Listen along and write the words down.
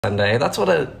Sunday. That's what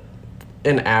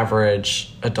an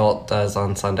average adult does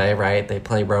on Sunday, right? They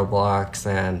play Roblox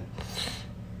and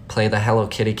play the Hello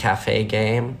Kitty Cafe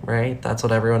game, right? That's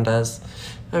what everyone does.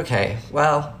 Okay,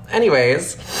 well,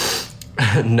 anyways,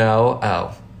 no.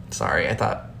 Oh, sorry, I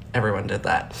thought everyone did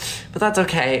that. But that's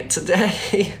okay.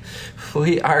 Today,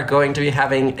 we are going to be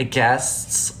having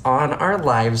guests on our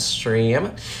live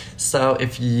stream. So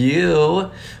if you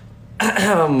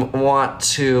want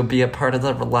to be a part of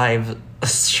the live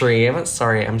stream,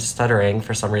 sorry, I'm stuttering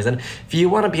for some reason. If you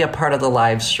want to be a part of the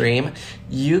live stream,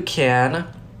 you can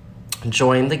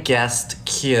join the guest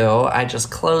queue. I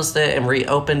just closed it and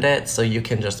reopened it, so you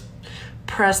can just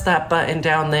press that button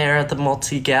down there, the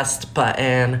multi-guest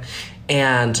button,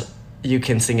 and you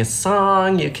can sing a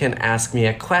song, you can ask me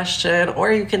a question,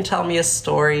 or you can tell me a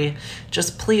story.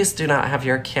 Just please do not have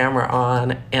your camera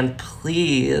on, and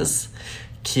please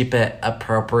keep it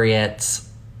appropriate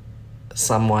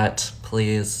somewhat,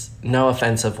 please. No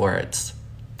offensive words.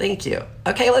 Thank you.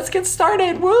 Okay, let's get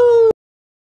started. Woo!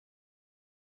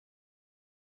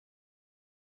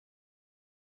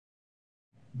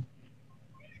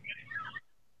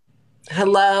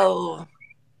 Hello.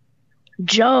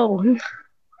 Joe.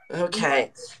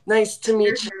 Okay, nice to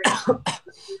meet you.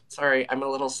 Sorry, I'm a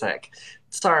little sick.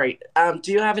 Sorry.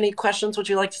 Do you have any questions? Would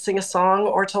you like to sing a song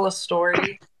or tell a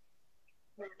story?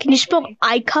 Can you spell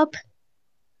iCup?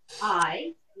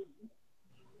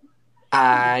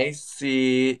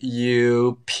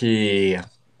 ICUP.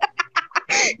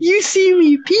 You see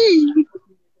me pee.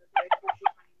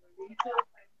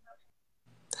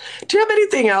 Do you have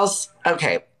anything else?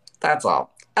 Okay, that's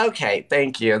all. Okay,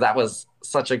 thank you. That was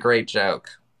such a great joke.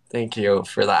 Thank you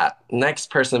for that. Next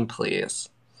person, please.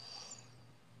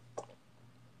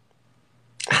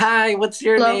 Hi, what's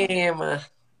your Hello. name?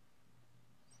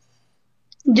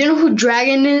 Do you know who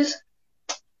Dragon is?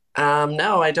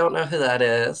 No, I don't know who that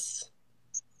is.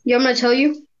 Yeah, I'm gonna tell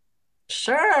you.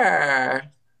 Sure.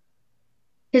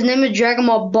 His name is Dragon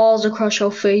Ball Balls across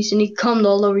your face, and he cummed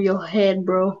all over your head,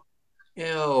 bro. Ew.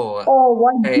 Oh,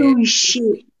 what Hey, gooey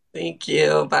shit. thank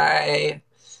you. Bye.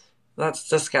 That's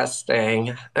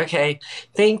disgusting. Okay,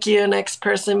 thank you. Next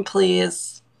person,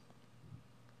 please.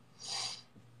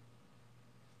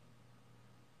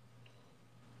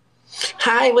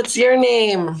 Hi, what's your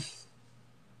name?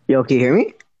 Yo, can you hear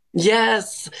me?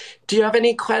 Yes. Do you have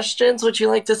any questions? Would you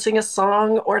like to sing a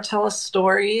song or tell a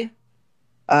story?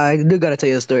 I do gotta tell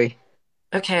you a story.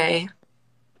 Okay.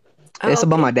 It's Oh,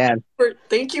 about my dad.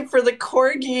 thank you for the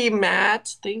corgi,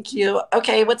 Matt. Thank you.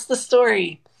 Okay, what's the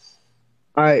story?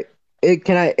 All right.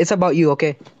 It's about you,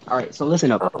 okay? All right, so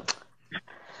listen up. Oh,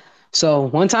 So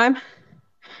one time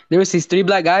there was these three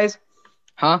black guys,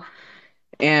 huh?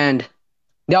 And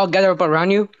they all gathered up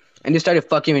around you and they started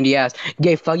fucking you in the ass.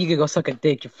 Gay fuck, you could go suck a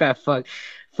dick, you fat fuck.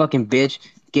 Fucking bitch.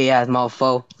 Gay ass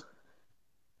mofo.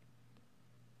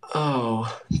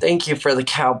 oh, thank you for the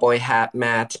cowboy hat,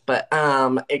 Matt. But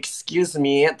excuse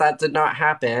me, that did not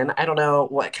happen. I don't know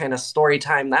what kind of story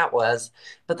time that was,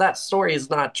 but that story is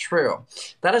not true.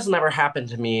 That has never happened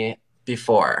to me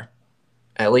before.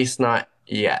 At least not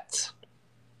yet.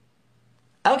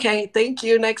 Okay, thank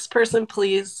you. Next person,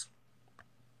 please.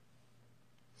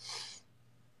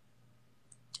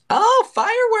 Oh,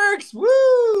 fireworks!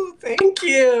 Woo! Thank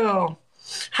you.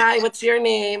 Hi, what's your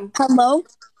name? Hello.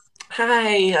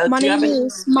 Hi. My Do you have name any?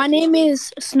 is my name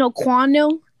is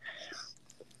Snoquano.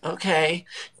 Okay.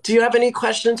 Do you have any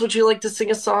questions? Would you like to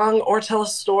sing a song or tell a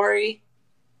story?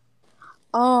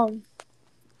 Um,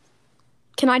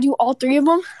 can I do all three of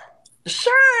them?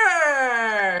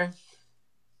 Sure.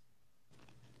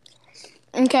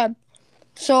 Okay.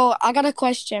 So I got a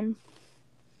question.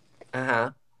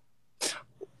 Uh-huh.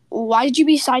 Why did you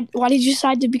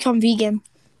decide to become vegan?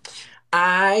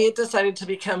 I decided to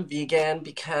become vegan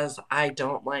because I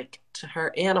don't like to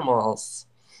hurt animals.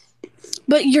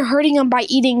 But you're hurting them by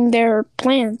eating their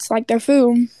plants, like their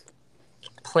food.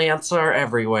 Plants are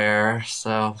everywhere,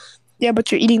 so Yeah,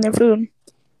 but you're eating their food.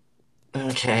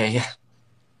 okay.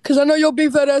 Cause I know your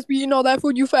big fat ass be eating all that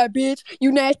food, you fat bitch.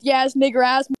 You nasty ass, nigger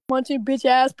ass, munching, bitch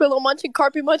ass, pillow munching,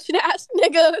 carpet munching ass,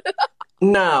 nigga.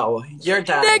 No, you're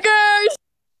done. Niggers!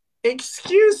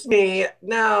 Excuse me.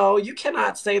 No, you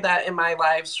cannot say that in my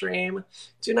live stream.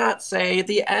 Do not say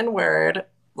the N-word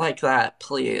like that,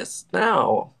 please.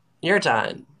 No, you're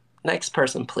done. Next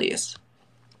person, please.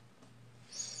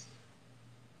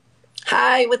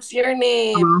 Hi, what's your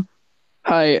name? Hello.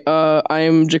 Hi, I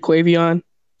am Jaquavion.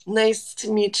 Nice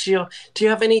to meet you. Do you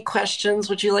have any questions?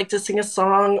 Would you like to sing a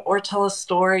song or tell a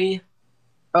story?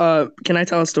 Can I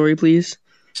tell a story, please?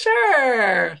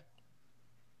 Sure.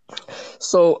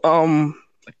 So,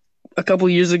 a couple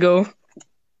years ago,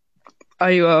 I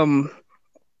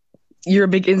you're a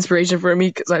big inspiration for me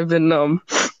because I've been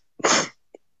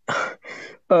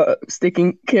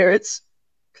sticking carrots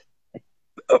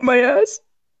up my ass.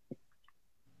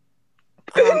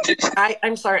 Um,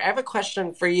 I'm sorry, I have a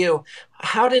question for you.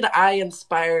 How did I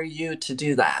inspire you to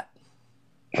do that?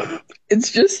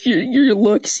 It's just your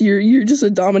looks. You're just a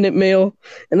dominant male,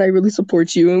 and I really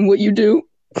support you in what you do.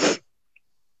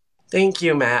 Thank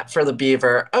you, Matt, for the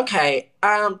beaver. Okay,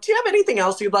 do you have anything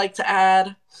else you'd like to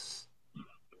add?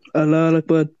 Allah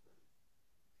Akbar.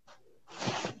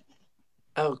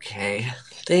 Okay,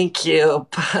 thank you.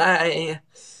 Bye.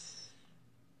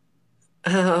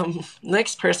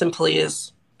 Next person,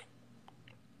 please.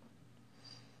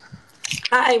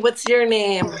 Hi, what's your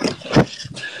name?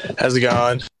 How's it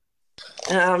going?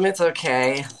 It's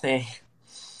okay.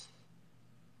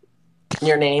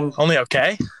 Your name? Only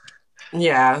okay?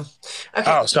 Yeah.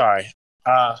 Okay, Oh, sorry.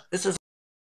 this isn't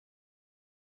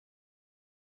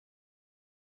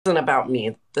about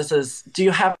me. This is, do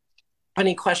you have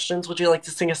any questions? Would you like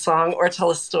to sing a song or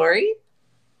tell a story?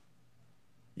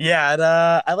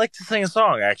 Yeah, I'd like to sing a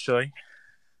song, actually.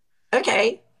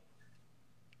 Okay.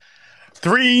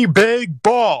 Three big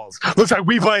balls. Looks like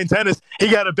we playing tennis. He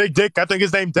got a big dick. I think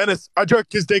his name Dennis. I jerk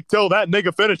his dick till that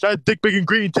nigga finish. That dick big and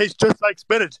green tastes just like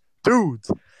spinach.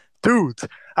 Dudes.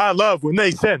 I love when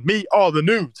they send me all the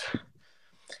nudes.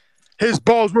 His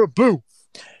balls were blue.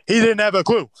 He didn't have a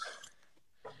clue.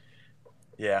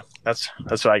 Yeah, that's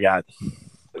what I got.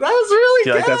 That was really Do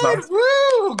you like that good. song?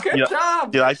 Woo! Good You,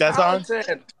 job. do you like You're that song?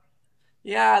 talented.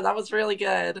 Yeah, that was really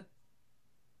good.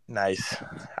 Nice.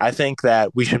 I think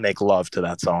that we should make love to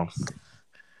that song.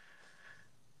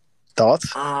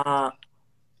 Thoughts?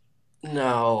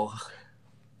 No.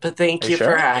 But Are thank you you for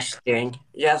sure? asking.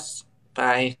 Yes,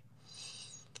 bye.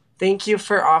 Thank you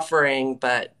for offering,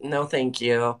 but no thank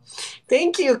you.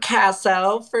 Thank you,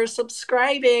 Casso, for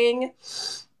subscribing.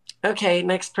 Okay,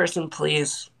 next person,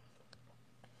 please.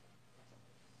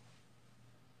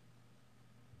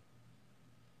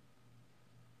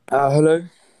 Hello.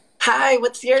 Hi,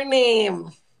 what's your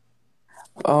name?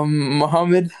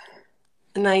 Mohammed.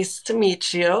 Nice to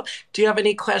meet you. Do you have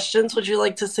any questions? Would you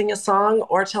like to sing a song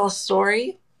or tell a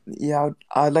story? Yeah,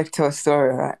 I'd like to tell a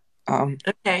story, right?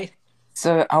 Okay.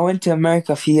 So I went to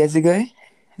America a few years ago.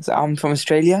 So I'm from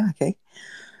Australia, okay?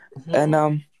 And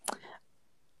Mhm.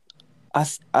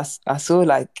 I saw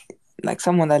like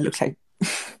someone that looked like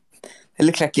it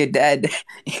looked like your dad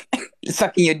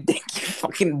sucking your dick, you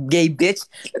fucking gay bitch.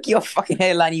 Look at your fucking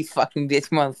hairline, you fucking bitch,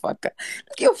 motherfucker.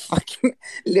 Look at your fucking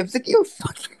lips. Look at your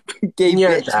fucking gay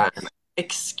You're bitch. done.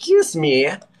 Excuse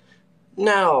me.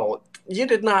 No, you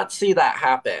did not see that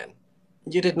happen.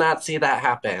 You did not see that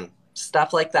happen.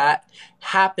 Stuff like that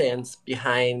happens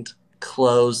behind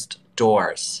closed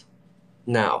doors.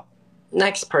 No.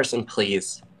 Next person,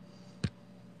 please.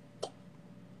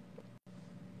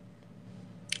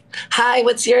 Hi,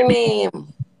 what's your name?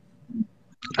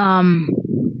 Um,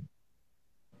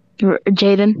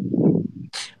 Jaden.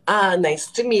 Nice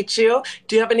to meet you.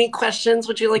 Do you have any questions?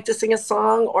 Would you like to sing a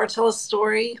song or tell a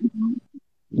story?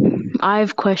 I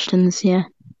have questions. Yeah.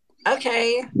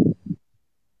 Okay.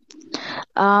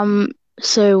 Um.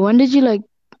 So when did you like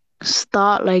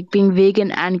start like being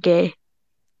vegan and gay?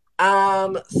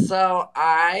 So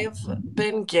I've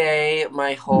been gay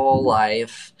my whole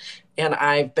life, and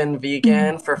I've been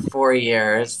vegan for 4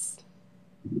 years.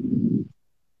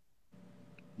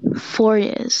 4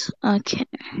 years. Okay.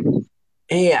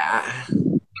 Yeah.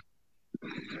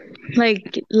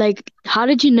 How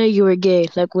did you know you were gay?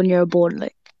 Like when you were born?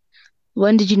 Like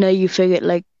when did you know you figured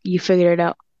it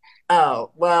out?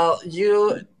 Oh, well,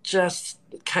 you just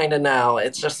kind of know.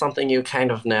 It's just something you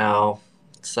kind of know.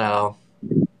 So,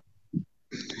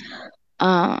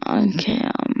 Okay.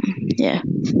 Yeah.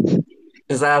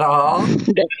 is that all?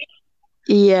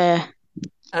 Yeah.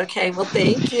 Okay, well,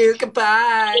 thank you.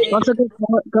 Goodbye. Also,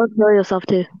 go kill yourself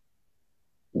too.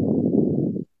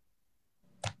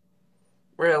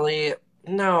 Really?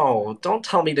 No, don't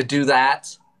tell me to do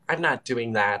that. I'm not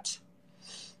doing that.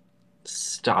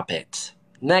 Stop it.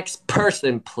 Next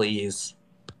person, please.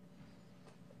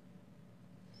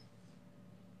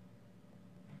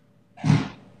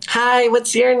 Hi,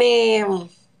 what's your name?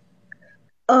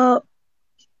 Uh,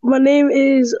 my name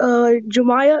is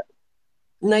Jemiah.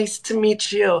 Nice to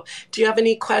meet you. Do you have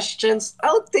any questions?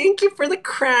 Oh, thank you for the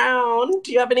crown.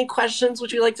 Do you have any questions?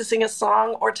 Would you like to sing a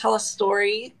song or tell a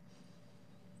story?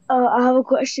 I have a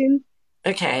question.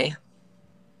 Okay.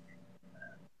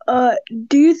 Uh,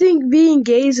 do you think being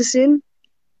gay is a sin?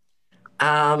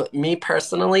 Me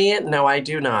personally, no, I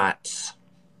do not.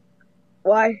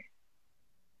 Why?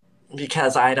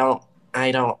 Because I don't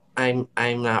I'm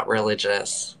not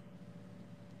religious.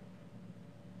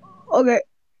 Okay.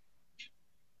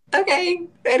 Okay.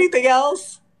 Anything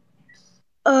else?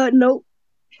 Nope.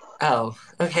 Oh,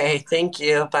 okay. Thank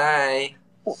you. Bye.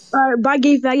 Alright, bye,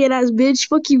 gay faggot ass bitch.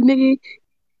 Fuck you, nigga.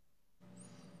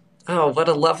 Oh, what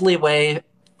a lovely way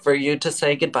for you to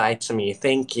say goodbye to me.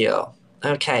 Thank you.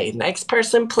 Okay, next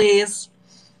person, please.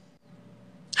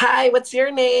 Hi, what's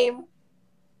your name?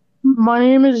 My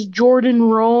name is Jordan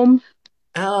Roehm.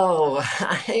 Oh,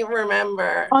 I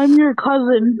remember. I'm your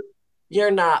cousin.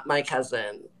 You're not my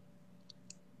cousin.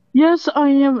 Yes, I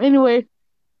am. Anyway,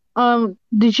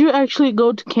 did you actually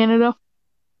go to Canada?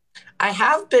 I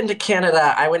have been to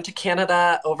Canada. I went to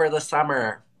Canada over the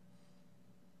summer.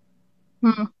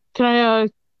 Hmm. Can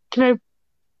I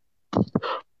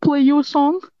play you a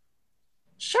song?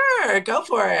 Sure, go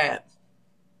for it.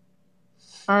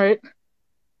 All right.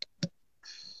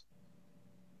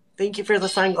 Thank you for the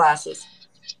sunglasses.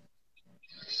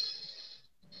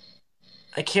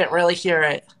 I can't really hear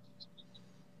it.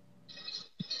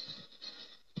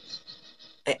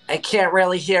 I can't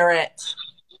really hear it.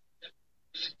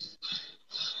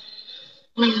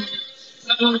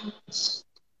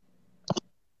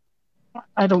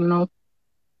 I don't know.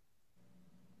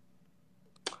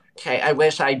 Okay, I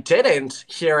wish I didn't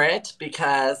hear it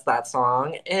because that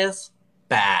song is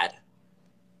bad.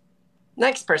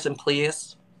 Next person,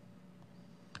 please.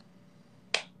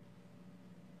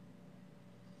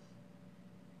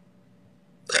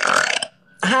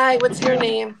 Hi, what's your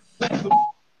name?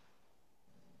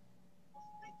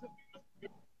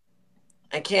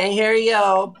 I can't hear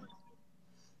you.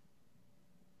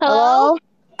 Hello?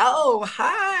 Oh,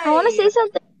 I want to say hi.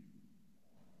 something.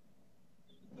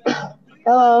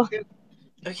 Hello.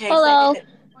 Okay, say Hello. it.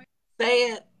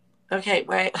 Say it. Okay,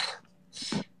 wait.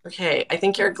 Okay, I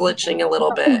think you're glitching a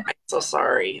little bit. I'm so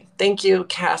sorry. Thank you,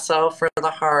 Casso, for the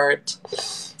heart.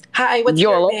 Hi, what's Yo,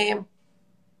 your hello? name?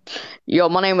 Yo,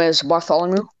 my name is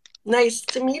Bartholomew. Nice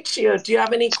to meet you. Do you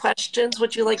have any questions?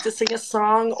 Would you like to sing a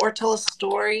song or tell a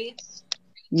story?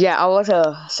 Yeah, I would like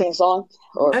to sing a song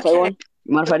or play Okay, one.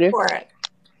 You mind if go I do? for it.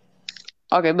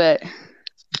 Okay, bet.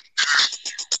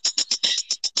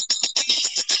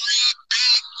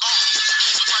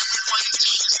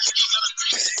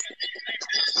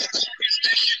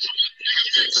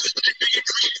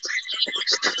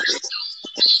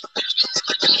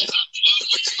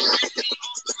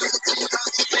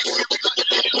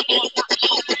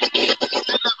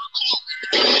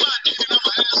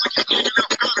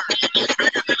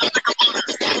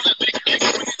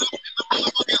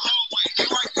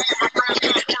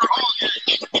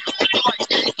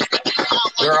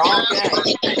 You're all gay.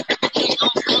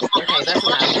 Okay, that's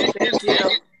enough. Thank you.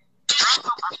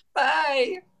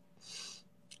 Bye.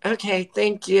 Okay,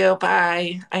 thank you.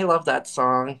 Bye. I love that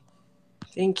song.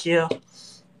 Thank you.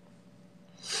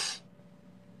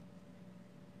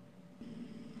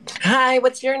 Hi,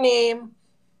 what's your name?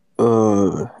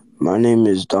 My name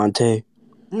is Dante.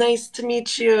 Nice to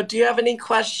meet you. Do you have any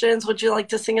questions? Would you like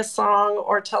to sing a song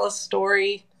or tell a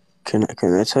story? Can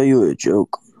I tell you a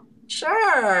joke?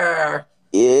 Sure.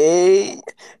 Yeah.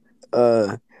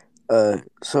 Uh uh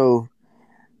so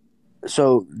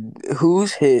so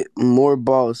who's hit more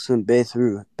balls than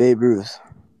Babe Ruth?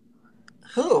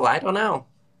 Who? I don't know.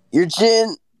 Your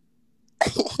chin.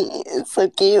 It's so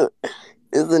cute,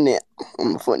 isn't it?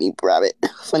 I'm a funny rabbit.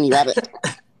 Funny rabbit.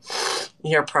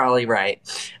 You're probably right.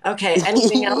 Okay,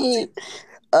 anything else?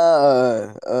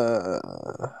 uh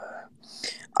uh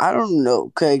I don't know.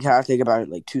 Okay, can I think about it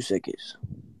like 2 seconds?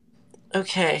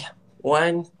 Okay,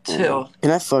 one, two. Can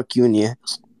I fuck you in the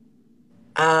ass?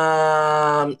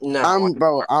 No.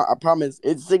 Bro, I promise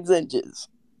it's 6 inches.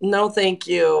 No, thank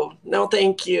you. No,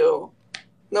 thank you.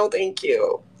 No, thank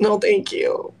you. No, thank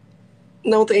you.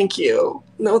 No, thank you.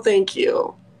 No, thank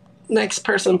you. Next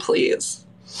person, please.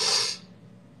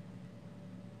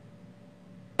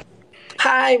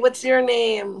 Hi, what's your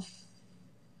name?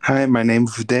 Hi, my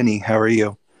name's Denny. How are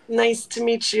you? Nice to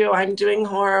meet you. I'm doing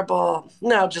horrible.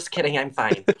 No, just kidding. I'm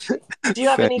fine. Do you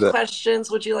have any Found it. questions?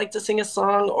 Would you like to sing a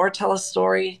song or tell a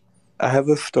story? I have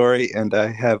a story and I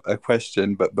have a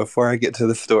question, but before I get to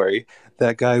the story,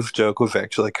 that guy's joke was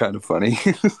actually kind of funny.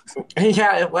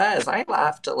 Yeah, it was. I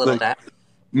laughed a little Like, bit.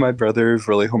 my brother is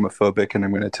really homophobic, and I'm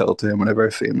going to tell it to him whenever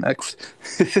I see him next.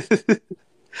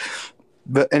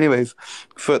 But anyways,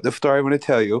 so the story I'm going to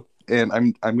tell you, and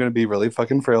I'm going to be really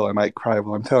fucking frail. I might cry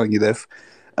while I'm telling you this.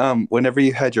 Whenever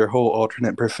you had your whole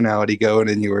alternate personality going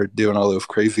and you were doing all those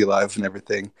crazy lives and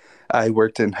everything, I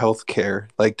worked in healthcare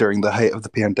like during the height of the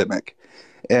pandemic.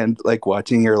 And like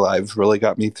watching your lives really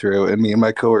got me through, and me and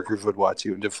my coworkers would watch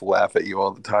you and just laugh at you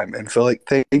all the time. And so like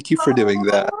thank you for doing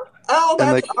that. Oh,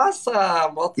 And that's like,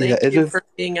 awesome. Well, yeah, thank you for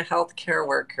being a healthcare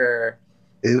worker.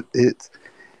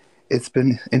 it's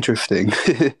been interesting.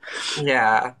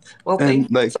 Yeah. Well, thank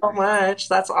And you so much.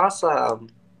 That's awesome.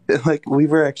 like we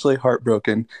were actually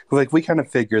heartbroken. Like we kind of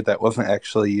figured that wasn't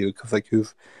actually you, because like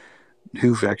who's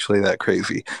actually that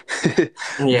crazy?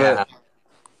 Yeah. But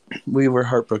we were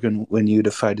heartbroken when you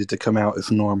decided to come out as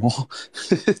normal.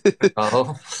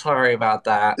 Oh, sorry about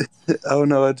that. Oh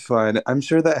no, it's fine. I'm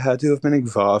sure that had to have been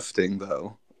exhausting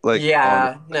though. Like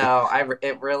Yeah, honestly. no,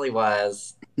 it really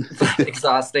was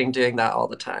exhausting doing that all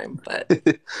the time,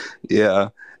 but Yeah.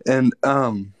 And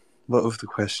what was the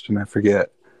question? I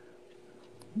forget.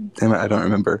 Damn it, I don't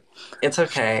remember. it's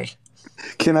okay.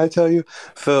 Can I tell you?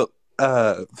 So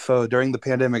during the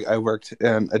pandemic, I worked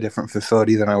in a different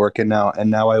facility than I work in now,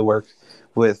 and now I work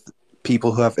with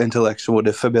people who have intellectual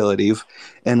disabilities.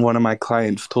 And one of my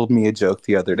clients told me a joke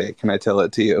the other day. Can I tell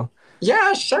it to you?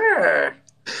 Yeah, sure.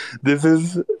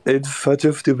 It's such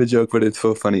a stupid joke, but it's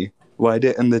so funny. Why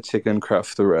didn't the chicken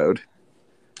cross the road?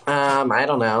 I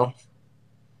don't know.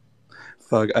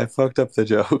 Fuck, I fucked up the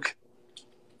joke.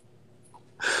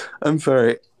 I'm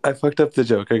sorry. I fucked up the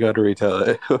joke. I gotta retell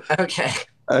it. Okay.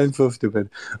 I'm so stupid.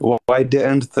 Why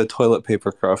didn't the toilet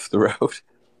paper cross the road?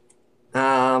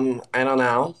 I don't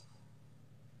know.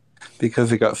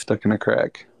 Because it got stuck in a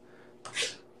crack.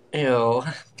 Ew.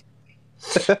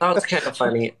 That was kind of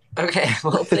funny. Okay,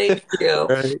 well, thank you.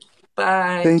 Right.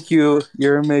 Bye. Thank you.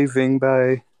 You're amazing.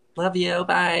 Bye. Love you.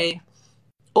 Bye.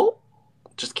 Oh,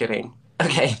 just kidding.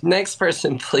 Okay, next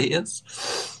person, please.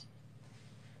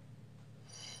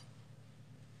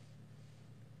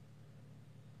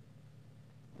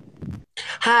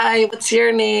 Hi, what's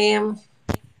your name?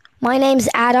 My name's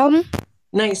Adam.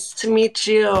 Nice to meet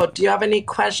you. Do you have any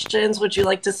questions? Would you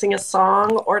like to sing a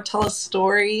song or tell a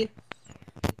story?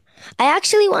 I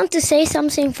actually want to say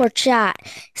something for chat.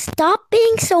 Stop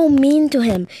being so mean to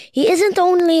him. He isn't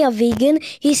only a vegan,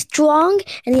 he's strong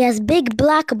and he has big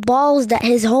black balls that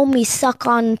his homies suck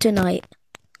on tonight.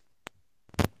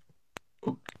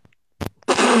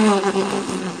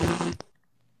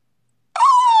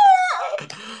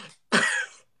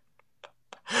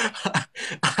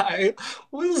 I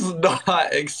was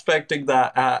not expecting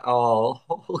that at all.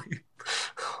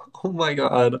 Oh my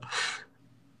god.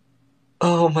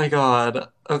 Oh my god.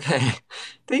 Okay.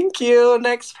 Thank you.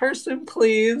 Next person,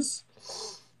 please.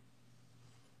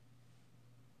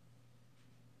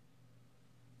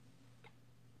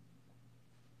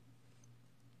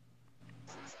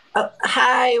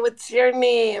 Hi, what's your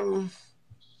name?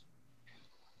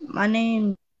 My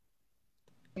name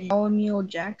is Romeo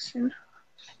Jackson.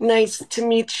 Nice to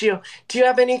meet you. Do you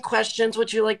have any questions?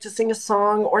 Would you like to sing a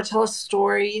song or tell a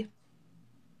story?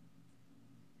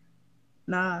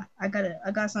 Nah, I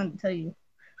got something to tell you.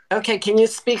 Okay, can you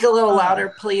speak a little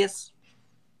louder, please?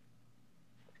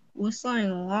 What's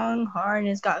something long, hard, and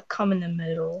it's got cum in the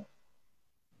middle?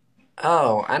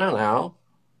 Oh, I don't know.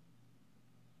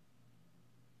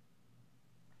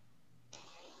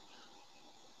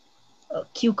 A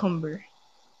cucumber.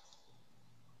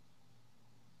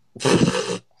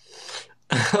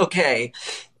 Okay,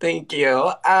 thank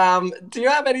you. Do you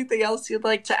have anything else you'd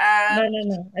like to add?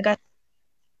 No.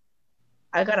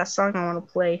 I got a song I want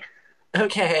to play.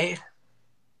 Okay.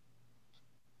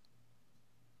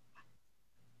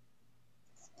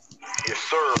 Yes,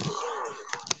 sir.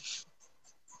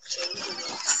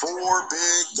 4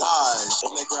 big guys.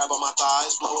 When they grab on my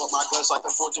thighs, blow up my guts like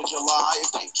the 4th of July.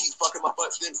 If they keep fucking my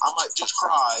butt, then I might just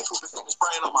cry. Pooping finger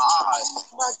spraying on my eyes.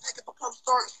 My dick if I come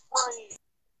start spraying.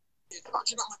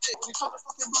 Charging up my dick when he took the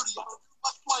fucking booty. I don't do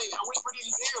much playing. I whispered in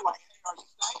his ear like, hey, are you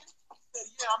staying? He said,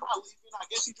 yeah, I'm not leaving. I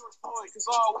guess he George Floyd, cause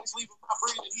I always leave with my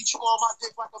breathing. He chew on my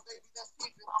dick like a baby that's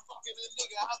teething. I'm fucking a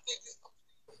nigga. I think it's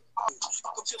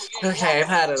Okay, I've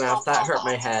had enough. That hurt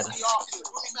my head.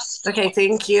 Okay,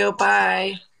 thank you.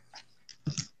 Bye.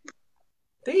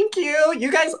 Thank you.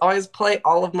 You guys always play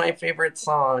all of my favorite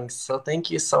songs, so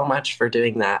thank you so much for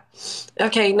doing that.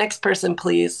 Okay, next person,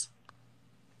 please.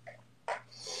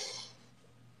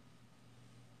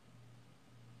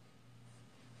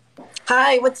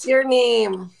 Hi, what's your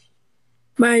name?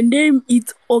 My name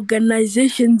is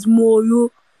Organizations Moro.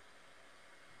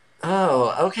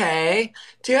 Oh, okay.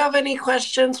 Do you have any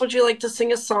questions? Would you like to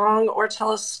sing a song or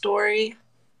tell a story?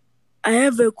 I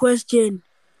have a question.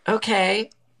 Okay.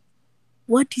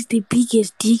 What is the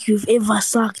biggest dick you've ever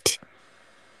sucked?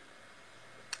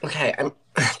 Okay,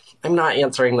 I'm not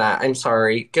answering that. I'm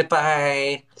sorry.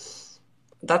 Goodbye.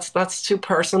 That's too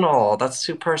personal. That's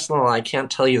too personal. I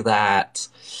can't tell you that.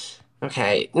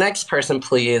 Okay, next person,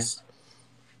 please.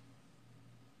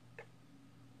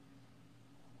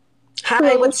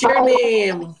 Hi, what's your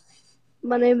name?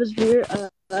 My name is Veer.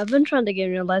 I've been trying to get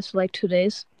in real life for like 2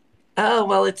 days. Oh,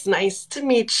 well, it's nice to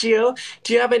meet you.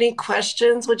 Do you have any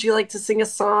questions? Would you like to sing a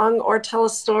song or tell a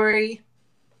story?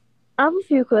 I have a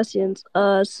few questions.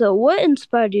 So what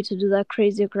inspired you to do that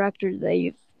crazy character that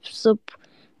you've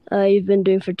been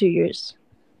doing for 2 years?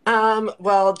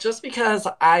 Well, just because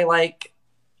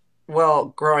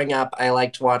growing up, I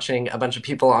liked watching a bunch of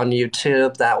people on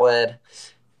YouTube that would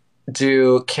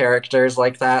do characters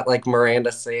like that, like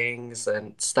Miranda sings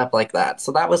and stuff like that.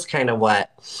 So that was kind of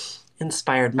what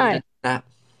inspired me to do that.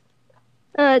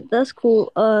 That's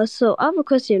cool. So I have a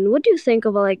question. What do you think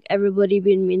about like everybody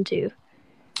being mean to you?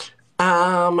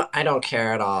 I don't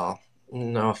care at all.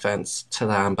 No offense to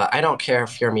them, but I don't care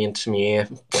if you're mean to me.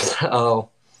 So,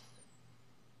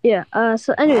 Yeah.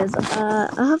 So anyways, I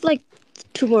have like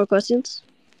 2 more questions.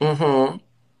 mm-hmm.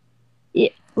 Yeah.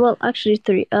 Well, actually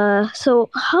 3. So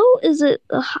how is it?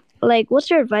 Like, what's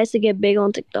your advice to get big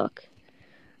on TikTok?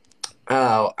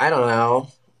 Oh, I don't know.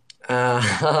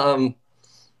 Um,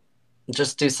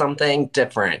 just do something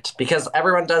different because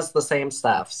everyone does the same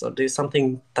stuff. So do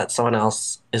something that someone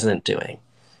else isn't doing.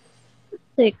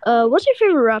 Like, what's your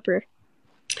favorite rapper?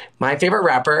 My favorite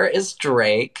rapper is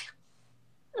Drake.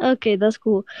 Okay, that's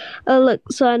cool. Look,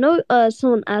 so I know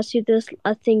someone asked you this,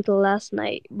 I think last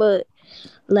night, but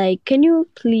like, can you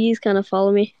please kind of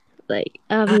follow me? Like,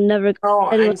 I've never. Oh,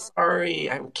 anyone- I'm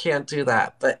sorry. I can't do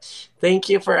that. But thank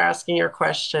you for asking your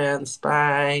questions.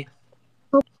 Bye.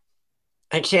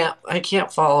 I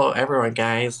can't follow everyone,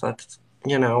 guys. That's.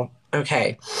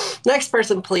 Okay. Next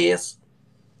person, please.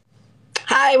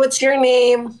 Hi, what's your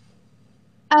name?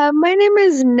 My name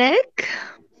is Nick.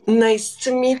 Nice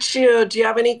to meet you. Do you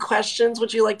have any questions?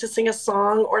 Would you like to sing a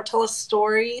song or tell a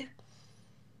story?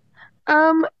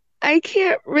 I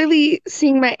can't really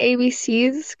sing my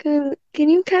ABCs. Can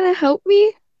you kind of help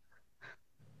me?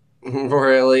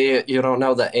 Really? You don't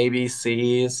know the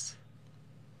ABCs?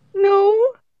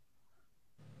 No,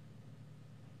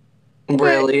 but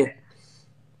Really?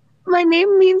 my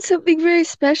name means something very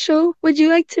special. Would you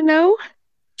like to know?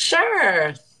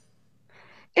 Sure.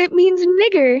 It means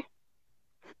nigger.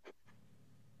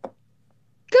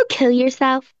 Go kill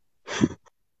yourself.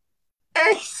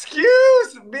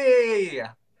 Excuse me.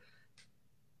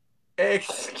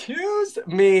 Excuse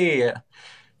me.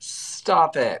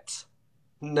 Stop it.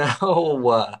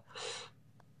 No.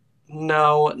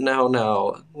 No, no,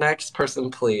 no. Next person,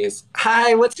 please.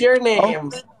 Hi, what's your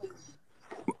name?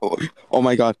 Oh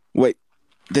my god. Wait.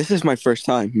 This is my first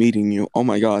time meeting you. Oh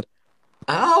my god.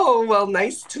 Oh, well,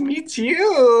 nice to meet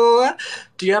you.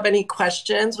 Do you have any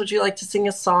questions? Would you like to sing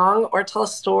a song or tell a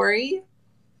story?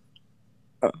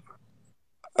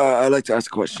 I'd like to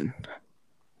ask a question.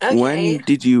 Okay. When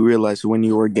did you realize when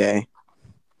you were gay?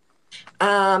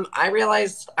 I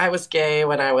realized I was gay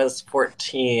when I was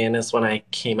 14 is when I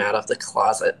came out of the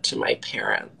closet to my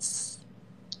parents.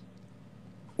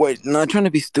 Wait, not trying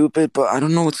to be stupid, but I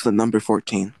don't know what's the number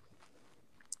 14.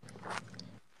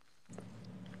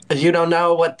 You don't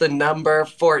know what the number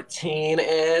 14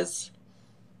 is?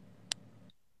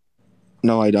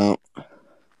 No, I don't.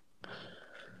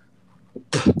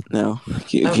 No.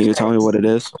 Can you tell me what it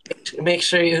is? Make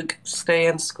sure you stay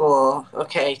in school.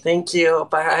 Okay, thank you.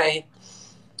 Bye.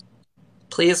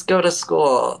 Please go to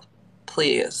school.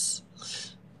 Please.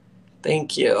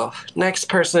 Thank you. Next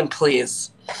person,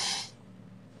 please.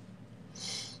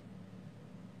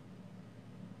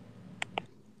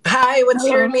 Hi, what's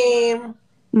your name?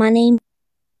 My name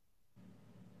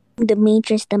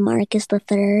Demetrius DeMarcus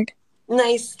III.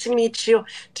 Nice to meet you.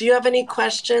 Do you have any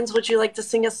questions? Would you like to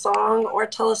sing a song or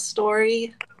tell a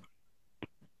story?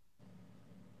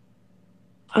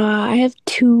 I have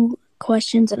 2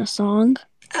 questions and a song.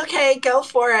 Okay, go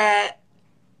for it.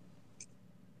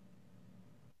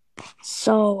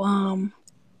 So,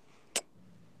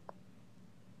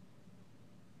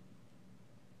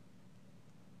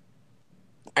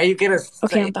 Are you gonna say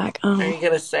okay, I'm back. Are you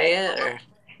gonna say it or?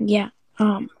 Yeah.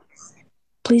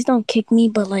 Please don't kick me,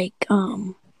 but like,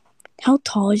 how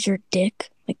tall is your dick?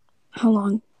 Like, how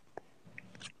long?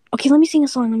 Okay, let me sing a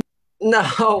song.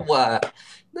 No,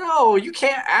 no, you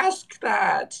can't ask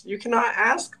that. You cannot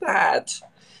ask that.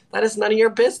 That is none of your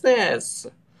business.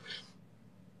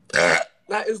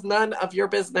 That is none of your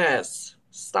business.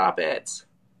 Stop it.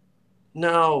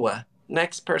 No.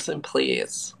 Next person,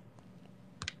 please.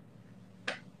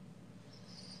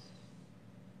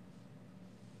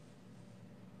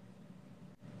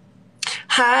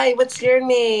 Hi, what's your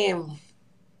name?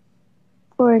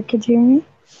 Or could you hear me?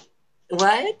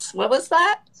 What? What was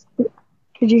that?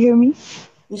 Could you hear me?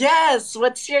 Yes,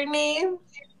 what's your name?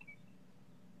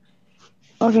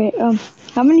 Okay.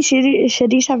 How many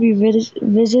cities have you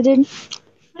visited?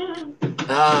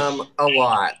 A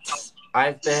lot.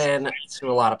 I've been to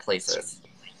a lot of places.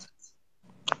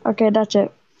 Okay, that's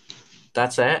it.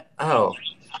 That's it? Oh.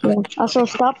 Yeah. Also,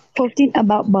 stop posting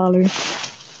about baller.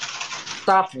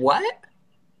 Stop what?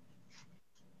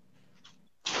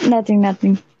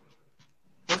 Nothing.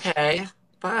 Okay.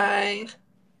 Bye.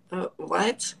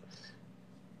 What?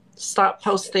 Stop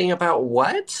posting about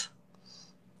what?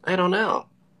 I don't know.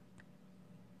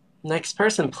 Next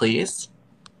person, please.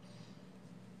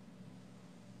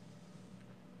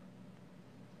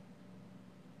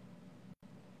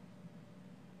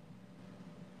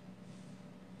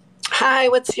 Hi,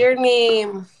 what's your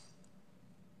name?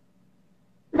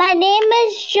 My name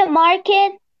is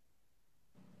Jamarkin.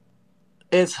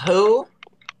 Is who?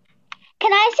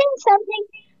 Can I say something?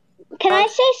 Can I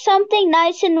say something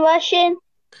nice in Russian?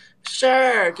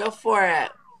 Sure, go for it.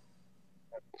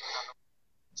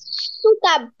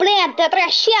 Сука, блин, ты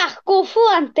тращах,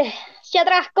 куфонте,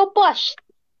 пош.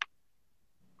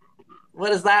 What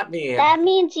does that mean? That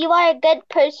means you are a good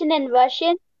person in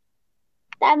Russian.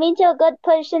 That means you're a good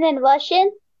person in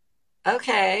Russian.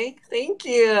 Okay, thank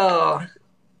you.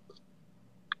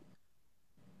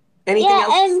 Anything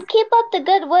else? And keep up the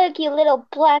good work, you little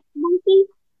black monkey.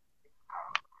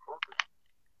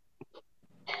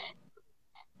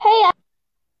 Hey,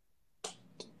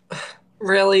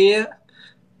 Really?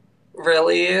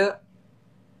 Really?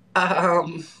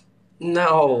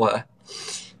 No.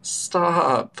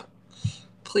 Stop.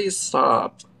 Please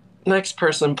stop. Next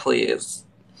person, please.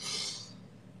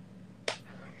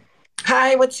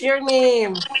 Hi, what's your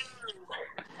name?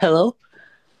 Hello?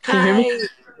 Can you hear me?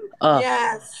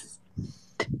 Yes.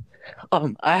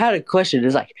 I had a question.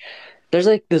 There's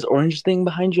this orange thing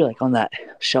behind you, like on that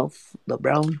shelf, the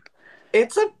brown.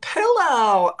 It's a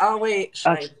pillow. Oh wait,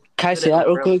 Can I see that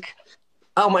real quick?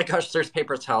 Oh my gosh, there's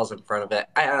paper towels in front of it.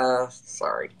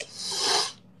 Sorry.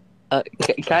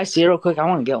 Can I see it real quick? I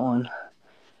want to get one.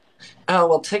 Oh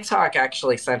well, TikTok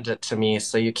actually sent it to me,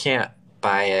 so you can't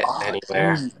buy it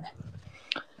anywhere.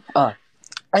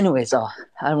 Anyways, I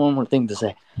have one more thing to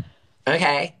say.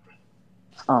 Okay.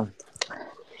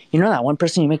 You know that one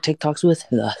person you make TikToks with,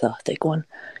 the thick one?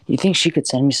 You think she could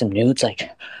send me some nudes? Like,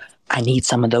 I need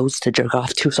some of those to jerk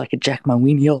off to so I could jack my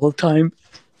weenie all the time.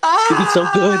 It'd be so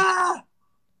good.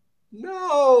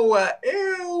 No!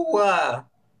 Ew!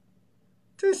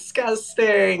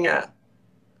 Disgusting.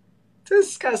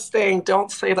 Disgusting. Don't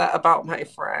say that about my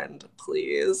friend,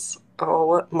 please.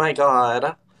 Oh my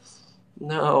god.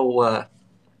 No.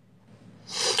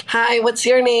 Hi, what's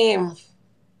your name?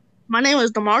 My name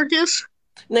is Demarcus.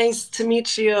 Nice to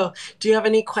meet you. Do you have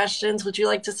any questions? Would you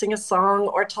like to sing a song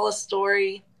or tell a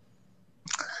story?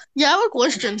 Yeah, I have a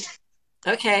question.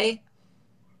 Okay.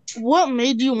 What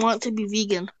made you want to be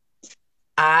vegan?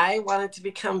 I wanted to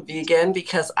become vegan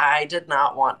because I did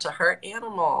not want to hurt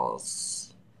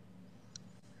animals.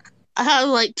 I have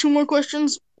like 2 more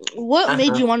questions. What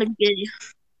made you want to be gay?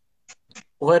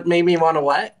 What made me want to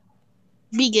what?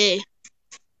 Be gay.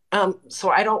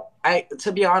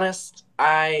 To be honest,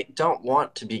 I don't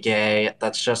want to be gay.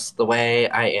 That's just the way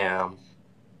I am.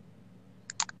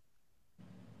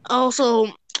 Also,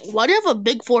 why do you have a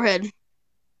big forehead?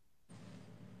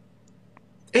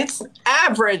 It's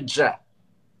average.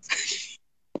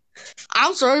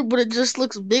 I'm sorry, but it just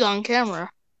looks big on camera.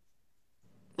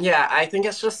 Yeah, I think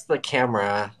it's just the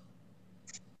camera.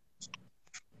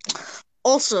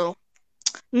 Also,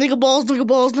 nigga balls, nigga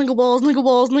balls, nigga balls, nigga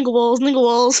balls, nigga balls, nigga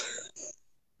balls.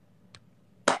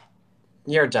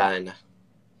 You're done.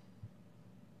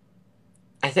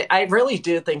 I really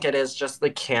do think it is just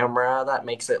the camera that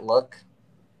makes it look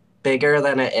bigger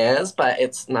than it is, but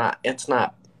it's not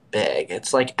big.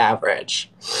 It's like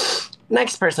average.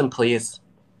 Next person, please.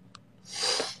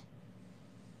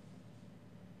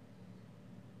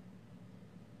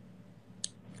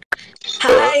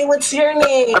 Hi, what's your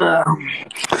name?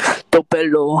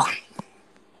 Topelo.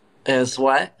 Is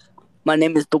what? My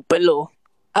name is Topelo.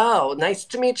 Oh, nice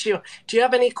to meet you. Do you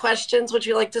have any questions? Would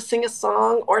you like to sing a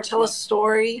song or tell a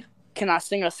story? Can I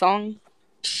sing a song?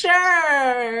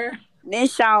 Sure.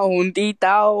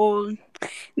 Nigga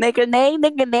nay,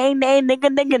 nigga nay, nay, nigga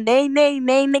nigga nay, nay,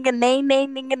 nay, nigga nay, nay,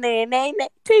 nigga nay, nay, nay.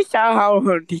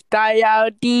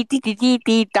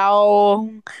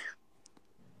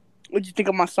 What'd you think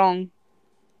of my song?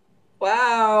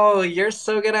 Wow, you're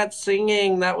so good at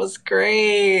singing. That was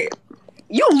great.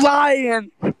 You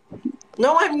lying.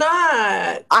 No, I'm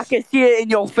not. I can see it in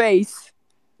your face.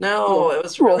 No, it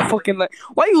was really fucking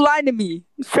why you lying to me?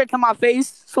 Straight to my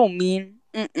face? So mean.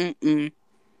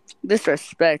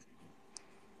 Disrespect.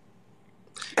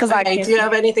 Cause I Okay, can't. do you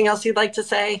have anything else you'd like to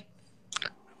say?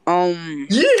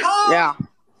 Yeehaw! Yeah.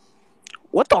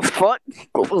 What the fuck?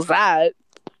 What was that?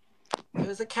 It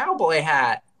was a cowboy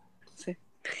hat.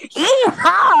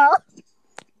 Yeehaw!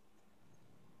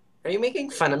 Are you making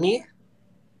fun of me?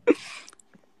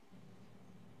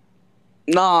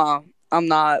 No, I'm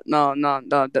not. No.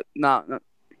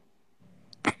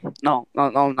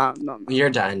 You're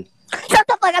done. Shut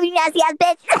the fuck up, you nasty ass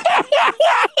bitch.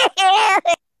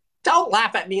 Don't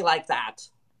laugh at me like that.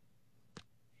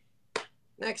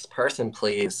 Next person,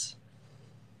 please.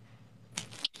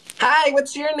 Hi,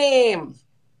 what's your name?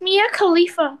 Mia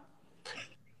Khalifa.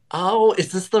 Oh,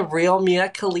 is this the real Mia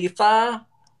Khalifa?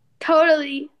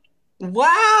 Totally.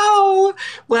 Wow!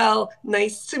 Well,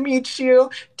 nice to meet you.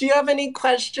 Do you have any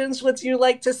questions? Would you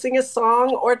like to sing a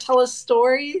song or tell a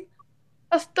story?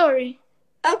 A story.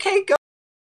 Okay, go.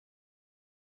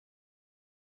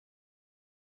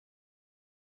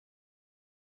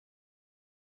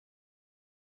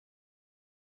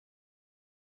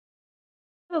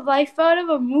 The life out of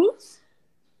a moose?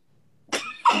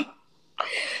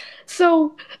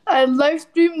 So, I live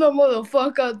streamed the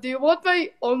motherfucker. Do you want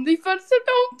my OnlyFans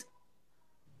account?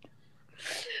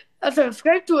 I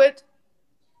subscribe to it.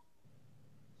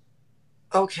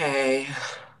 Okay.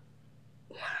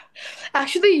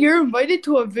 Actually, you're invited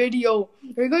to a video.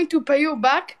 We're going to pay you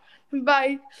back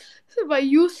by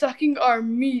you sucking our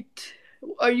meat.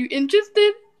 Are you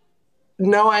interested?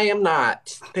 No, I am not.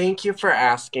 Thank you for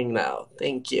asking, though.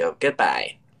 Thank you.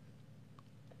 Goodbye.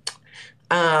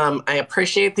 I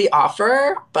appreciate the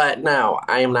offer, but no,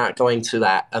 I am not going to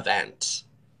that event.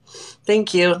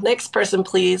 Thank you. Next person,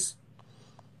 please.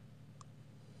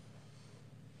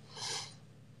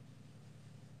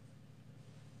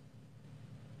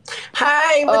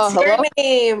 Hi, what's your Hello?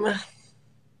 name?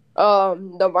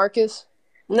 DeMarcus.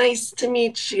 Nice to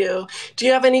meet you. Do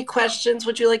you have any questions?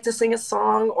 Would you like to sing a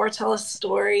song or tell a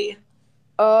story?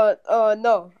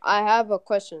 No. I have a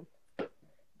question.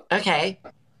 Okay.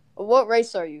 What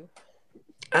race are you?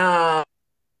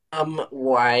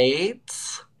 White.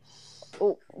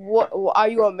 What are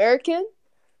you American?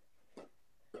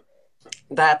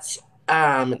 That's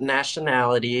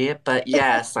nationality, but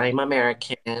yes, I'm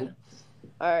American.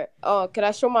 Alright. Can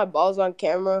I show my balls on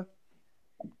camera?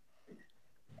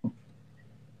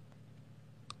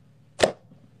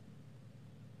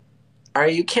 Are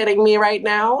you kidding me right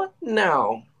now?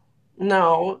 No.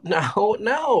 No, no,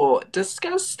 no.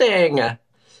 Disgusting.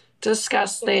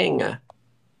 Disgusting.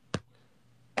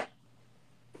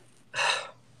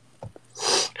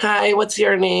 Hi, what's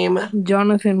your name?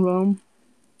 Jonathan Roehm.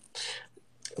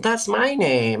 That's my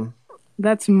name.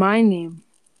 That's my name.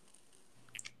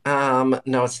 No,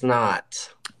 it's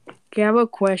not. Okay, I have a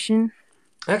question.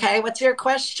 Okay, what's your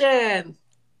question?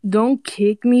 Don't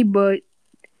kick me, but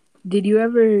did you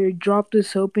ever drop the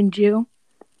soap in jail?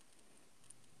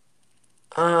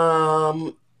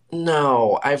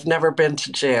 No, I've never been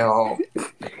to jail.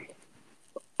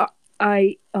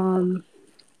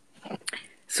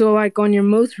 So like on your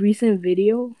most recent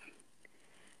video,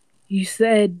 you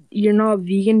said you're not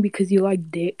vegan because you like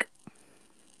dick.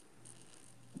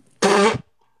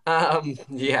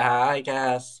 Yeah, I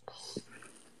guess.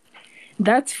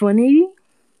 That's funny.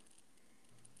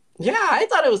 Yeah, I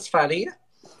thought it was funny.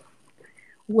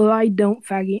 Well, I don't,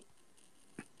 faggot.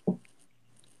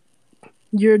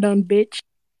 You're done, bitch.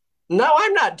 No,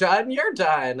 I'm not done. You're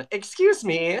done. Excuse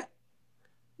me.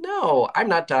 No, I'm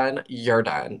not done. You're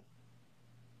done.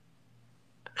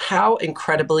 How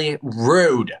incredibly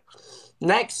rude.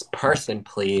 Next person,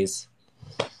 please.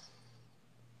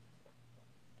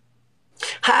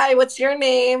 Hi, what's your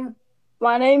name?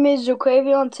 My name is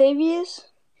Jaquavion Tavius.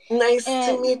 Nice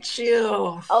to meet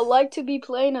you. I'd like to be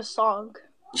playing a song.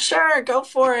 Sure, go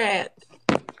for it.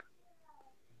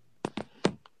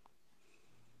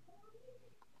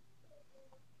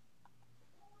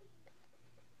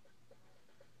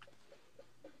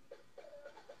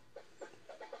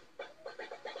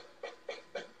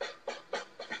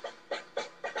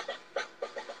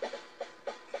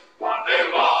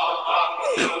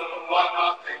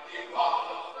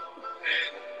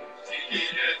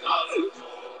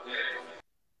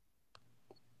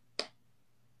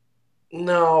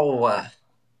 No.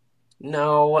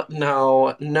 No,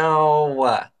 no,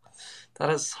 no. That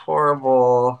is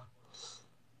horrible.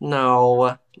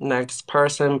 No. Next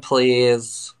person,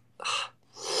 please.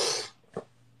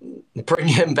 Bring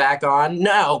him back on.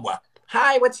 No.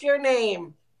 Hi, what's your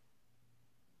name?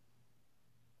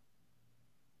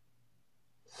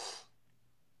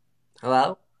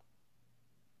 Hello?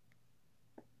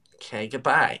 Okay,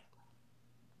 goodbye.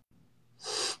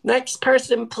 Next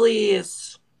person,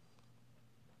 please.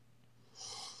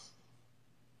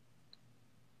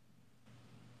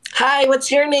 Hi,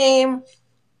 what's your name?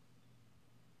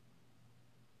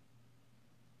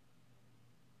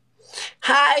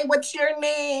 Hi, what's your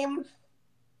name?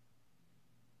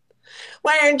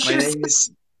 Why aren't My you? name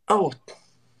is Oh,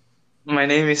 my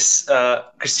name is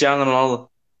Cristiano Ronaldo.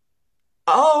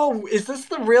 oh, is this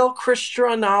the real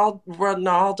Cristiano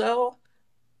Ronaldo?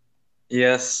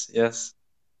 Yes, yes.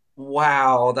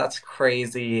 Wow, that's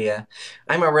crazy.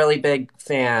 I'm a really big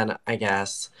fan, I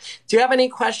guess. Do you have any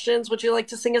questions? Would you like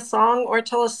to sing a song or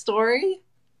tell a story?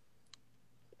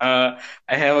 I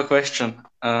have a question.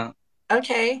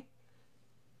 Okay.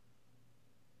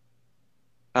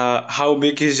 How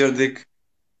big is your dick?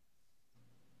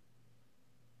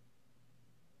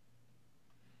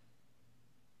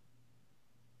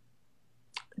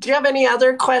 Do you have any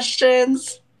other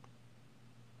questions?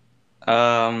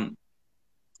 Um,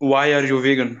 why are you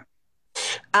vegan?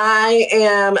 I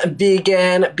am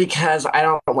vegan because I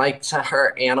don't like to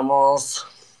hurt animals.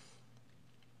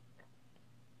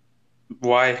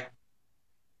 Why?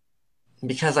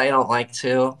 Because I don't like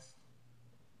to.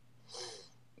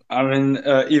 I mean,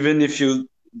 even if you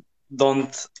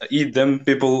don't eat them,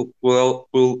 people will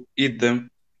eat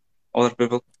them. Other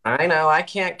people. I know, I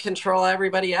can't control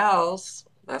everybody else.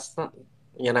 That's not,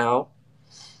 you know.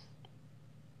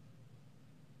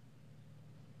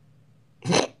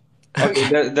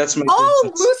 Okay, that's my Oh,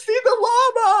 business. Lucy the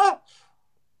llama!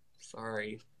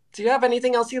 Sorry. Do you have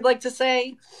anything else you'd like to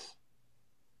say?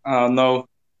 No,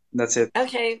 that's it.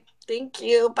 Okay, thank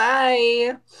you.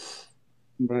 Bye.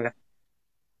 Bye.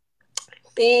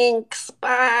 Thanks.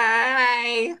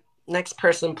 Bye. Next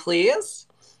person, please.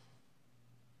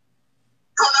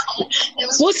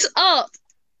 What's up?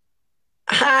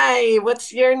 Hi,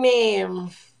 what's your name?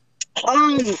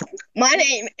 My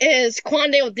name is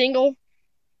Quandale Dingle.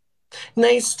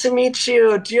 Nice to meet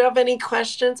you. Do you have any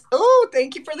questions? Oh,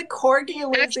 thank you for the corgi,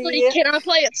 Lizzie. Actually, can I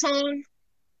play a song?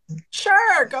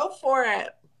 Sure, go for it.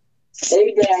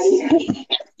 Hey, Daddy.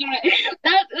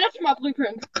 That's my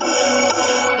blueprint.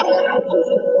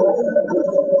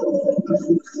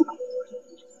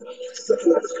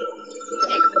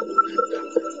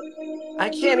 I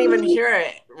can't even hear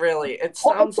it, really. It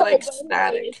sounds like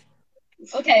static.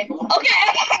 Okay. I got one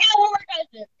more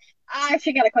question. I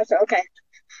actually got a question. Okay.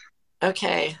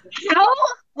 Okay.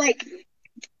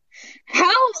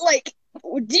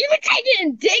 Do you be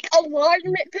taking dick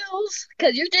enlargement pills?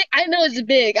 Because your dick, I know, is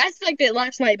big. I sucked it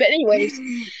last night, but anyways.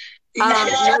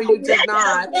 No, you did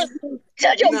not.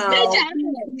 Shut your No. bitch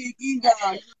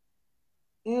ass.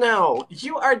 No,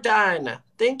 you are done.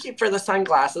 Thank you for the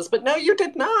sunglasses, but no, you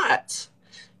did not.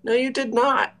 No, you did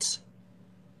not.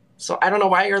 So I don't know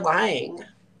why you're lying.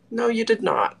 No, you did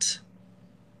not.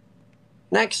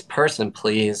 Next person,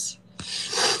 please.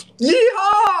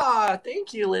 Yeehaw!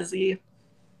 Thank you, Lizzie.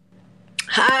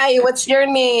 Hi, what's your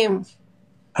name?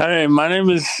 Hey, my name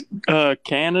is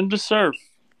Cannon to Surf.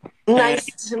 Nice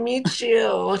to meet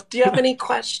you. Do you have any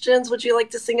questions? Would you like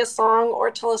to sing a song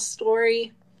or tell a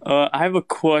story? I have a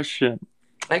question.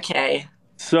 Okay.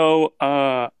 So,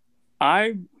 I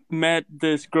met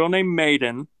this girl named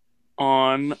Maiden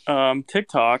on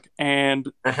TikTok,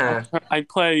 and I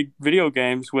played video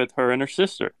games with her and her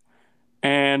sister.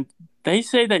 And they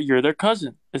say that you're their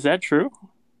cousin. Is that true?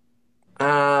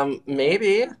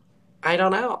 Maybe. I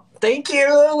don't know. Thank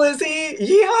you, Lizzie.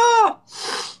 Yeah.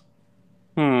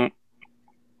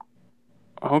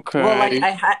 Okay. Well, like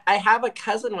I have a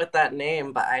cousin with that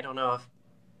name, but I don't know if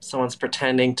someone's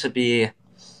pretending to be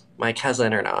my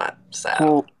cousin or not. So.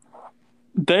 Well,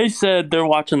 they said they're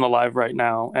watching the live right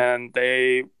now, and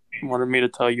they wanted me to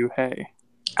tell you, hey.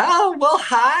 Oh, well,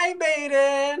 hi,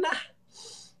 Maiden.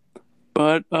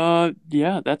 But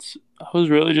yeah, I was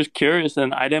really just curious,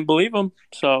 and I didn't believe them.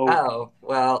 So. Oh,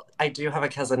 well, I do have a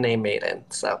cousin named Maiden.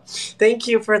 So, thank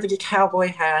you for the cowboy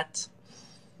hat.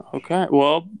 Okay,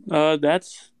 well,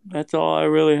 that's all I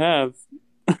really have.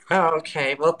 Oh,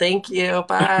 okay. Well, thank you.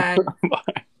 Bye.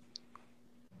 Bye.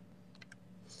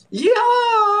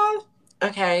 Yeah.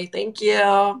 Okay, thank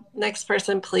you. Next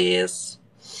person, please.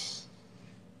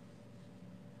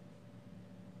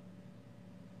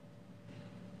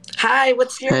 Hi,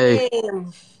 what's your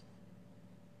name?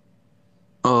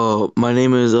 My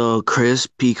name is Chris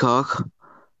Peacock.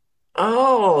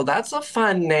 Oh, that's a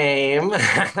fun name. Do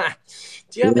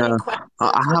you have any questions?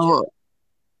 I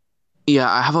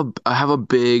have a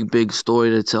big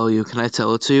story to tell you. Can I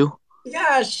tell it to you?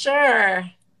 Yeah, sure.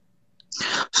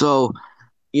 So,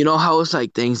 you know how it's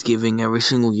like Thanksgiving every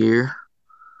single year?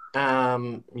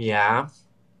 Yeah.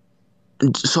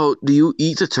 So, do you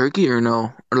eat the turkey or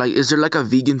no? Or like, is there like a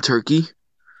vegan turkey?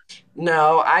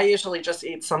 No, I usually just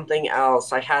eat something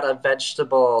else. I had a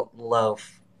vegetable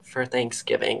loaf for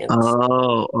Thanksgiving. And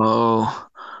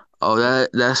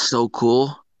That's so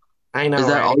cool. I know, Is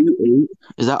that all right? you ate?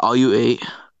 Is that all you ate?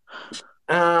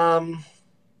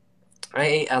 I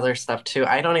ate other stuff too.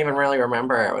 I don't even really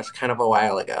remember. It was kind of a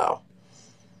while ago.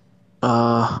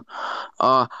 Uh,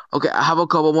 okay. I have a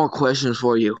couple more questions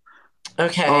for you.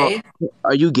 Okay.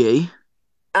 Are you gay?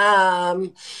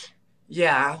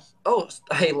 Yeah. Oh,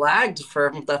 I lagged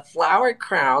from the flower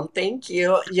crown. Thank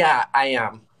you. Yeah, I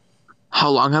am. How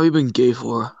long have you been gay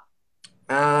for?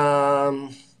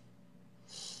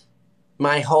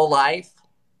 My whole life.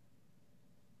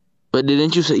 But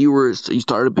didn't you say you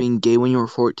started being gay when you were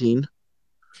 14?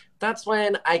 That's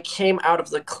when I came out of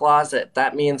the closet.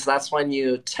 That means that's when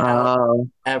you tell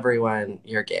everyone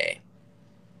you're gay.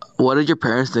 What did your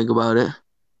parents think about it?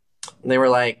 And they were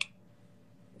like,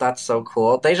 that's so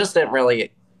cool. They just didn't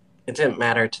really, it didn't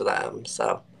matter to them,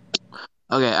 so.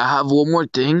 Okay, I have one more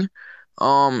thing.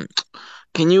 Um,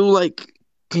 can you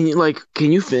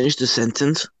finish the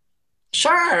sentence?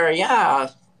 Sure, yeah.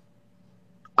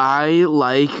 I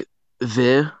like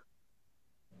the.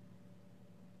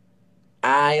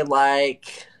 I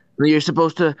like. You're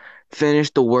supposed to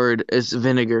finish the word as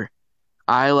vinegar.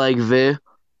 I like the.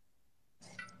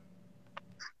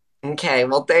 Okay,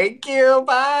 well, thank you.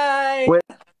 Bye. Wait.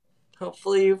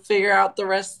 Hopefully you figure out the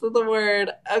rest of the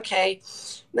word. Okay,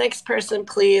 next person,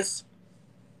 please.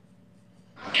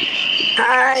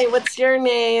 Hi, what's your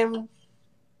name?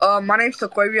 My name's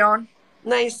Sequavion.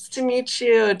 Nice to meet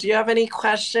you. Do you have any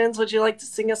questions? Would you like to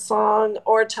sing a song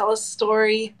or tell a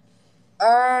story?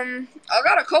 I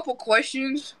got a couple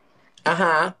questions.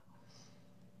 Uh-huh.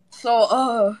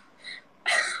 So,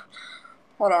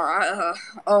 hold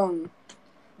on.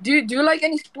 Do you like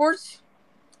any sports?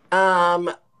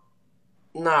 Not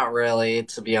really,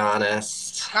 to be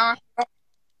honest. Nah.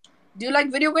 Do you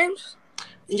like video games?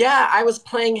 Yeah, I was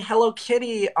playing Hello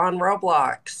Kitty on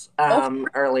Roblox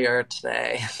earlier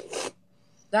today.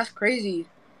 That's crazy.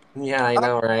 Yeah, I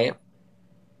know, right?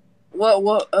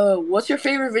 What's your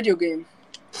favorite video game?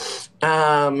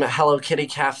 Hello Kitty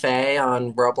Cafe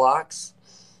on Roblox.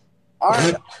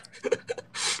 Alright.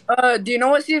 Do you know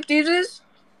what Sea of Thieves is?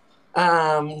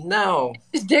 No.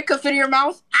 Is dick could fit in your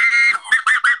mouth?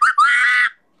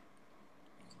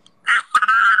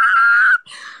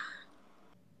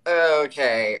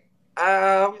 Okay.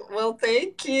 Well,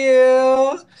 thank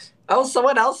you. Oh,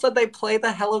 someone else said they play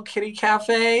the Hello Kitty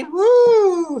Cafe.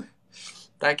 Woo!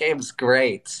 That game's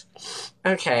great.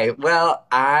 Okay, well,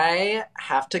 I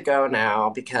have to go now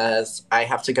because I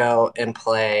have to go and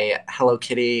play Hello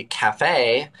Kitty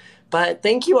Cafe. But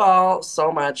thank you all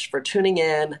so much for tuning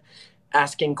in,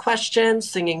 asking questions,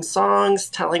 singing songs,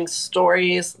 telling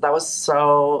stories. That was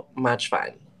so much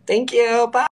fun. Thank you.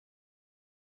 Bye.